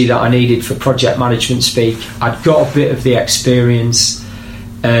terminology that I needed for project management speak. I'd got a bit of the experience,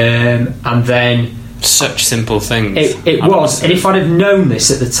 and then such simple things. It was, and if I'd have known this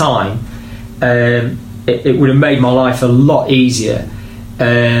at the time, it would have made my life a lot easier.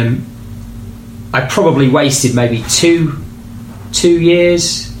 I probably wasted maybe 2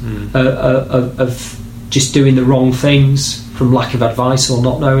 years of just doing the wrong things from lack of advice or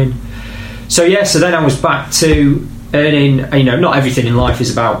not knowing. So then I was back to earning. Not everything in life is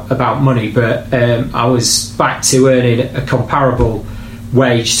about money, but I was back to earning a comparable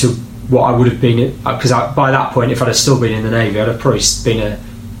wage to what I would have been, because by that point, if I'd have still been in the Navy, I'd have probably been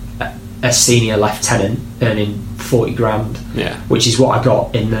a senior lieutenant earning 40 grand, which is what I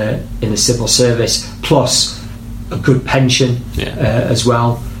got in the civil service, plus a good pension as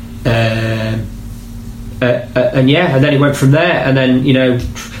well. And then it went from there, and then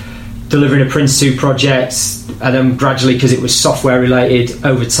delivering a Prince 2 project, and then gradually, because it was software related,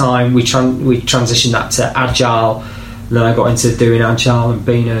 over time we transitioned that to Agile. And then I got into doing Agile and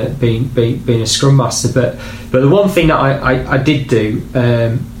being a Scrum Master. But the one thing that I did do,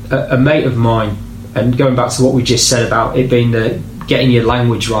 a mate of mine, and going back to what we just said about it being getting your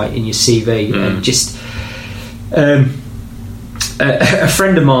language right in your CV, and just a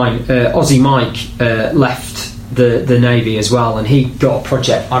friend of mine, Aussie Mike, left the Navy as well, and he got a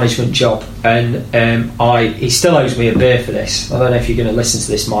project management job, and he still owes me a beer for this. I don't know if you're going to listen to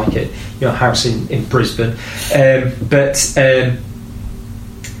this, Mike, at your house in Brisbane, but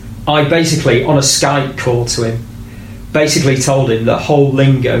I basically, on a Skype call to him, basically told him the whole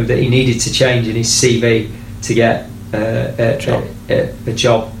lingo that he needed to change in his CV to get a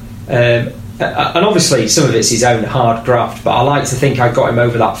job. And obviously some of it's his own hard graft, but I like to think I got him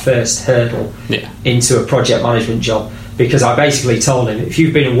over that first hurdle into a project management job, because I basically told him, if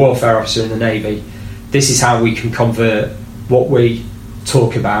you've been a warfare officer in the Navy, this is how we can convert what we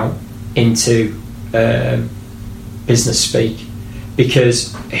talk about into business speak.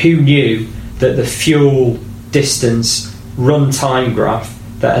 Because who knew that the fuel, distance, run time graph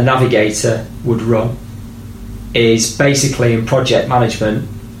that a navigator would run is basically, in project management,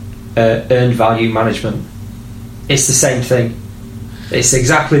 earned value management. It's the same thing. It's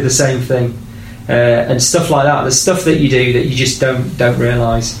exactly the same thing, and stuff like that. There's stuff that you do that you just don't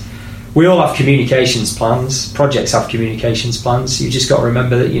realise. We all have communications plans. Projects have communications plans. You just got to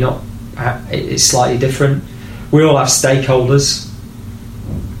remember that you're not. It's slightly different. We all have stakeholders.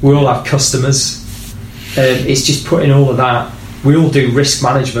 We all have customers. It's just putting all of that we all do risk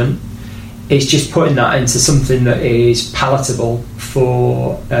management. It's just putting that into something that is palatable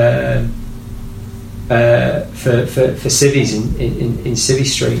for civvies in Civvy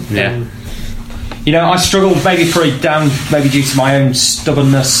Street. Yeah. I struggle maybe pretty down, maybe due to my own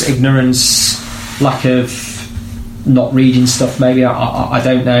stubbornness, ignorance, lack of not reading stuff. Maybe I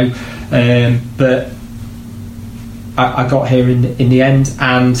don't know, but I got here in the end.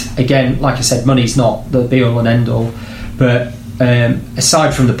 And again, like I said, money's not the be all and end all. But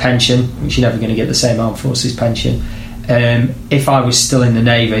aside from the pension, which you're never going to get the same Armed Forces pension, if I was still in the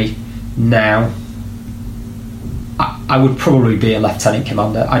Navy now, I would probably be a lieutenant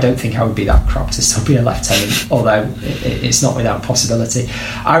commander. I don't think I would be that crap to still be a lieutenant, although it's not without possibility.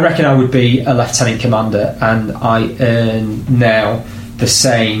 I reckon I would be a lieutenant commander, and I earn now the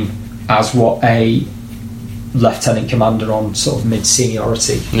same as what a lieutenant commander on sort of mid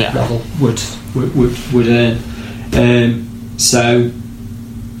seniority level would earn. So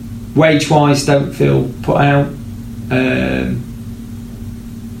wage wise, don't feel put out.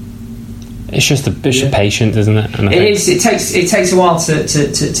 It's just patient, isn't it? And it takes a while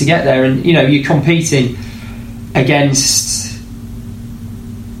to get there, and you're competing against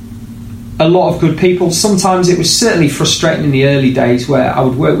a lot of good people. Sometimes it was certainly frustrating in the early days where I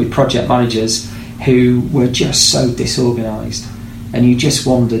would work with project managers who were just so disorganised, and you just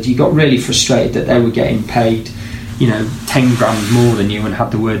wondered, you got really frustrated that they were getting paid 10 grand more than you and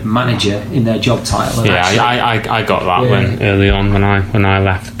had the word manager in their job title. I got that when early on when I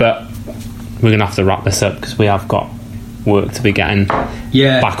left, but we're going to have to wrap this up because we have got work to be getting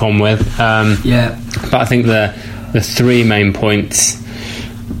back on with. But I think the three main points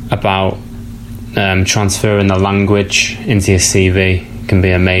about transferring the language into your CV can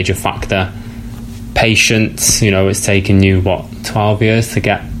be a major factor. Patience, it's taken you 12 years to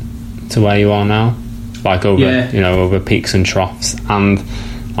get to where you are now, like over peaks and troughs. And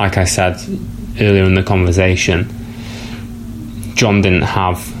like I said earlier in the conversation, John didn't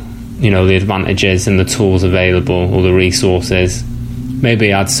have the advantages and the tools available or the resources. Maybe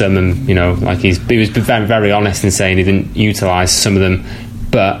he had some, and he was very, very honest in saying he didn't utilise some of them,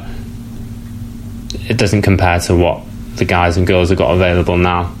 but it doesn't compare to what the guys and girls have got available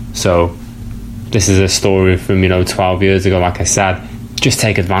now. So this is a story from 12 years ago. Like I said, just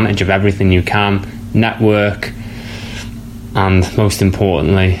take advantage of everything you can, network, and most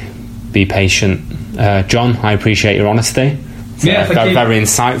importantly, be patient. John, I appreciate your honesty. Thank you. Very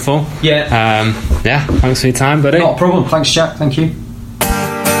insightful. Thanks for your time, buddy. Not a problem. Thanks, Jack. Thank you.